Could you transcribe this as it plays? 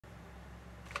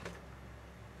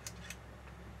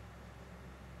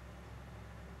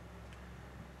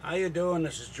How you doing?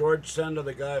 This is George Senda,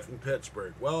 the guy from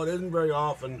Pittsburgh. Well, it isn't very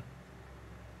often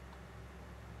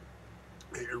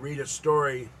that you read a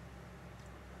story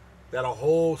that a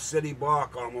whole city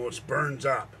block almost burns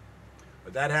up.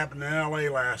 But that happened in LA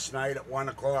last night at 1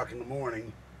 o'clock in the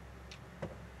morning.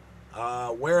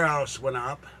 A warehouse went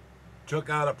up, took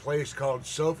out a place called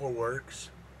Sofa Works,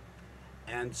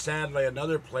 and sadly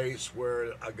another place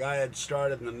where a guy had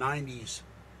started in the 90s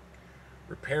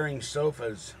repairing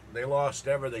sofas. They lost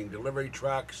everything: delivery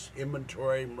trucks,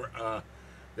 inventory,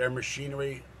 their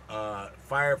machinery.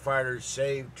 Firefighters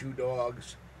saved 2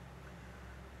 dogs.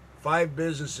 5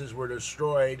 businesses were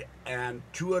destroyed, and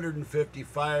 250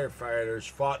 firefighters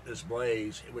fought this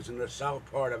blaze. It was in the south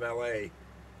part of LA,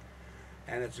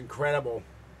 and it's incredible.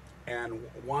 And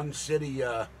one city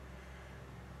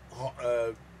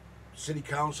city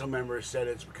council member said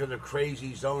it's because of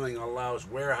crazy zoning allows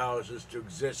warehouses to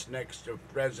exist next to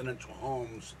residential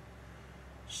homes.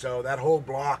 So that whole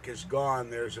block is gone.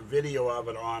 There's a video of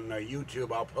it on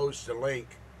YouTube. I'll post a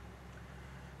link.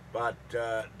 But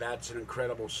that's an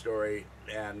incredible story,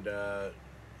 and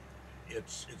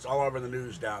it's all over the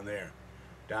news down there,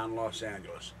 down in Los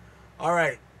Angeles. All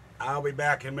right, I'll be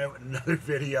back in a minute with another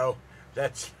video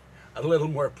that's a little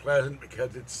more pleasant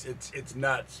because it's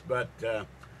nuts. But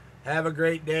have a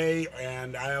great day,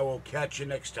 and I will catch you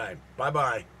next time.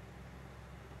 Bye-bye.